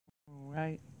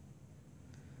right?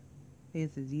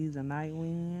 This is User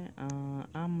Nightwind.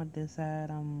 I'ma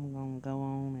decide I'm gonna go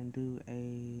on and do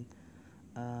a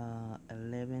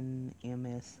 11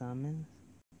 MS summons.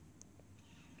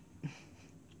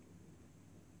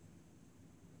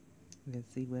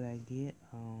 Let's see what I get.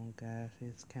 Oh gosh,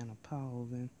 it's kind of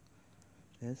pausing.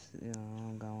 That's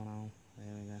going on.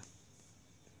 There we go.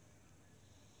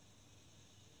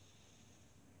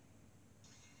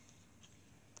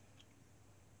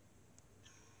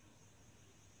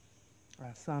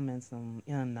 I summoned some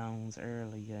unknowns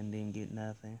earlier and didn't get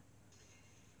nothing.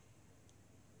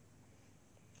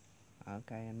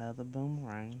 Okay, another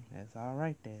boomerang. That's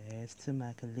alright there. Adds to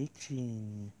my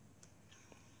collection.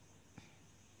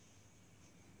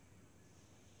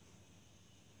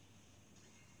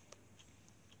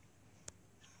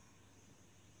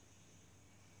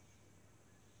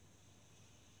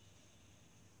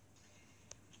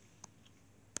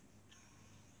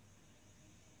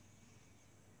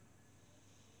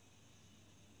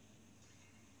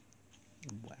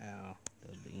 Wow,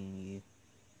 the bean.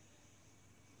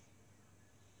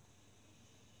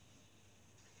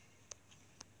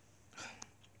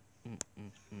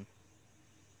 Mm-mm-mm.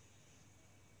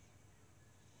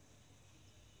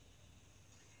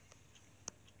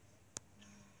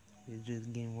 It's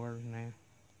just getting worse now.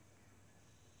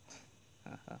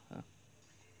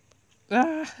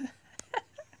 Ah,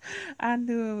 I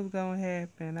knew it was gonna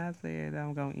happen. I said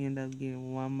I'm gonna end up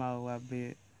getting one more, I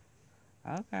bet.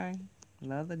 Okay.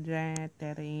 Another giant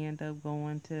that'll end up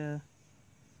going to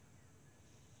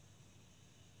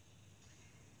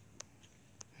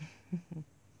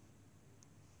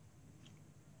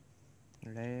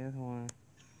last one.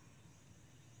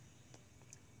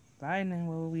 Lightning,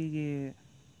 what we get?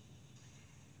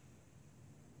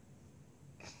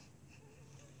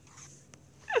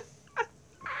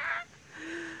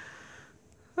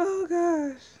 Oh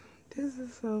gosh. This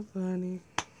is so funny.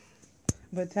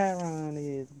 But Tyron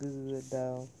is good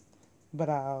though. But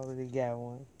I already got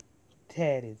one.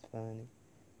 That is funny.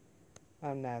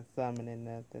 I'm not summoning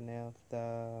nothing else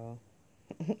though.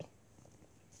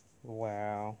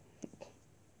 Wow.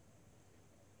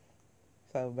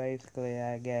 So basically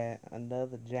I got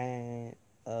another giant.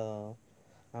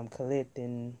 I'm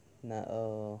collecting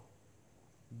the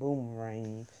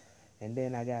boomerang, and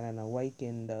then I got an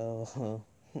awakened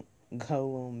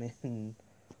golem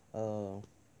uh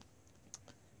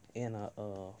in a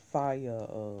fire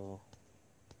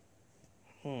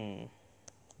hmm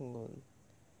look,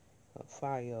 a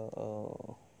fire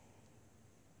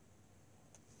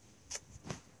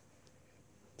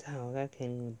dog, I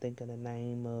can't even think of the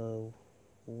name of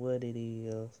what it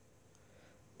is.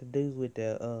 The dude with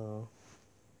the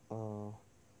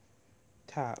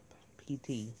top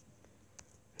PT.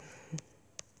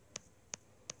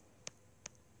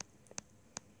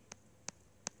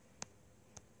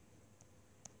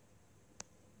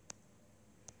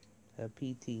 A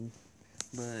PT.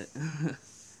 But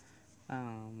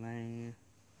oh man,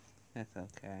 that's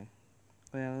okay.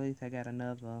 Well, at least I got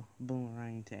another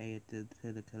boomerang to add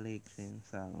to the collection,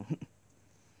 so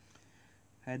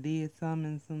I did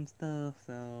summon some stuff,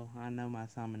 so I know my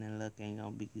summoning luck ain't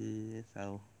gonna be good,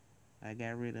 so I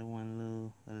got rid of one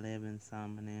little 11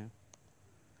 summoning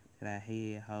that I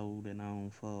had holding on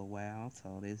for a while,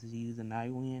 so this is using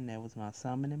Nightwind. That was my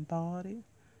summoning party.